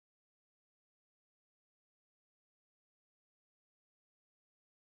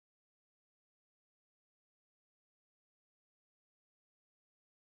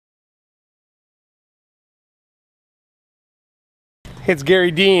It's Garry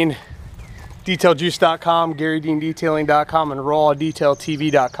Dean, detailjuice.com, GarryDeanDetailing.com, and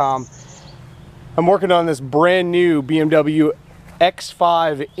rawdetailtv.com. I'm working on this brand new BMW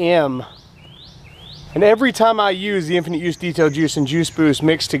X5M, and every time I use the Infinite Use Detail Juice and Juice Boost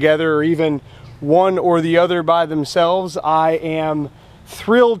mixed together, or even one or the other by themselves, I am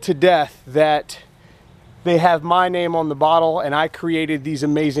thrilled to death that they have my name on the bottle and I created these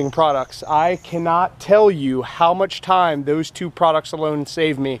amazing products. I cannot tell you how much time those two products alone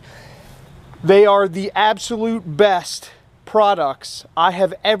saved me. They are the absolute best products I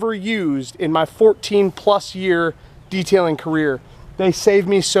have ever used in my 14+ year detailing career. They save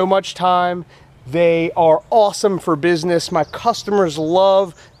me so much time. They are awesome for business. My customers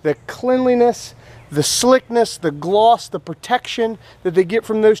love the cleanliness, the slickness, the gloss, the protection that they get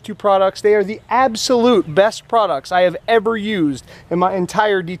from those two products. They are the absolute best products I have ever used in my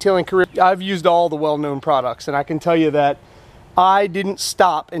entire detailing career. I've used all the well-known products, and I can tell you that I didn't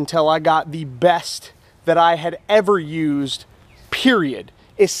stop until I got the best that I had ever used, period,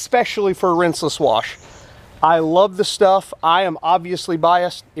 especially for a rinseless wash. I love the stuff. I am obviously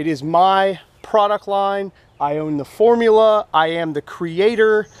biased. It is my product line. I own the formula. I am the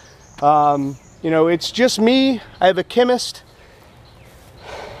creator. You know, it's just me. I have a chemist.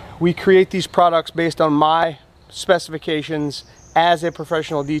 We create these products based on my specifications as a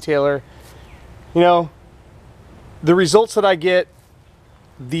professional detailer. You know, the results that I get,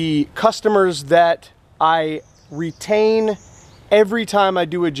 the customers that I retain every time I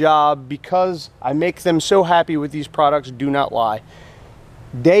do a job because I make them so happy with these products do not lie.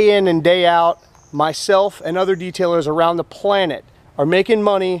 Day in and day out, myself and other detailers around the planet are making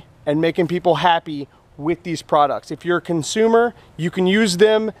money and making people happy with these products. If you're a consumer, you can use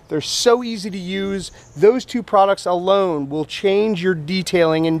them. They're so easy to use. Those two products alone will change your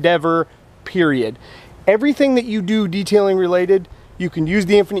detailing endeavor, period. Everything that you do detailing related, you can use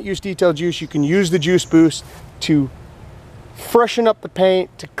the Infinite Use Detail Juice, you can use the Juice Boost to freshen up the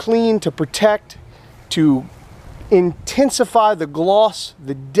paint, to clean, to protect, to intensify the gloss,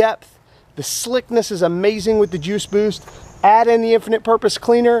 the depth. The slickness is amazing with the Juice Boost. Add in the Infinite Purpose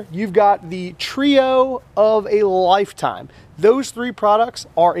Cleaner, you've got the trio of a lifetime. Those three products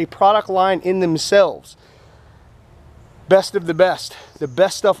are a product line in themselves. Best of the best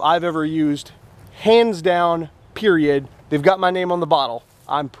stuff I've ever used, hands down, period. They've got my name on the bottle.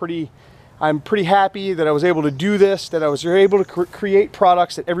 I'm pretty happy that I was able to do this, that I was able to create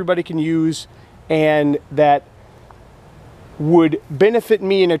products that everybody can use and that would benefit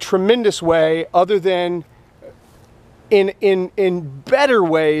me in a tremendous way, other than in better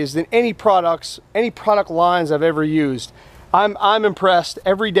ways than any product lines I've ever used. I'm impressed.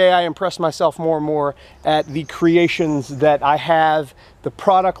 Every day I impress myself more and more at the creations that I have. The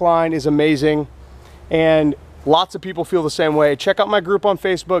product line is amazing, and lots of people feel the same way. Check out my group on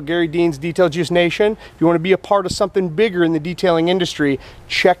Facebook, Garry Dean's Detail Juice Nation. If you want to be a part of something bigger in the detailing industry,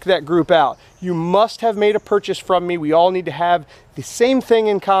 check that group out. You must have made a purchase from me. We all need to have the same thing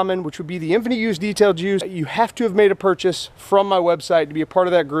in common, which would be the Infinite Use Detail Juice. You have to have made a purchase from my website to be a part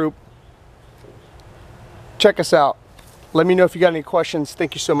of that group. Check us out. Let me know if you got any questions.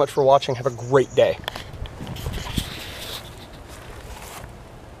 Thank you so much for watching. Have a great day.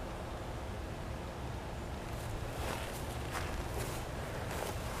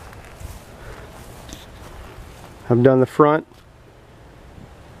 I've done the front.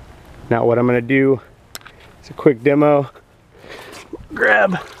 Now what I'm going to do is a quick demo.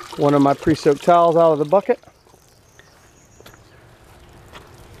 Grab one of my pre-soaked towels out of the bucket.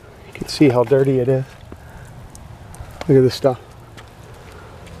 You can see how dirty it is. Look at this stuff.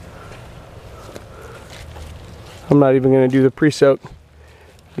 I'm not even going to do the pre-soak.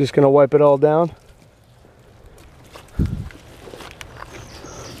 I'm just going to wipe it all down.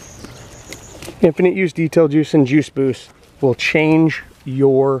 Infinite Use Detail Juice and Juice Boost will change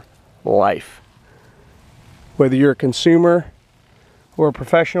your life. Whether you're a consumer or a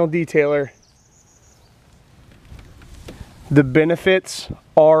professional detailer, the benefits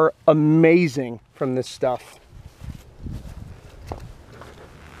are amazing from this stuff.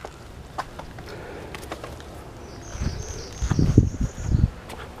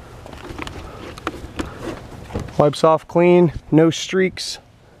 Wipes off clean, no streaks.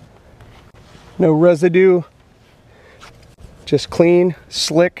 No residue, just clean,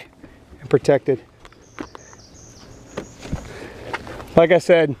 slick, and protected. Like I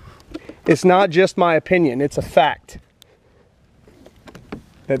said, it's not just my opinion, it's a fact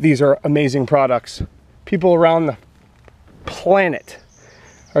that these are amazing products. People around the planet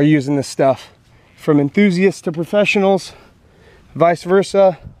are using this stuff, from enthusiasts to professionals, vice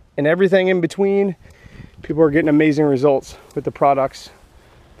versa, and everything in between. People are getting amazing results with the products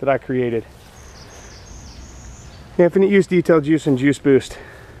that I created. Infinite Use Detail Juice and Juice Boost.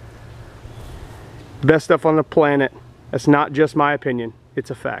 Best stuff on the planet. That's not just my opinion, it's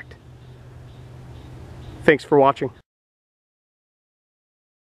a fact. Thanks for watching.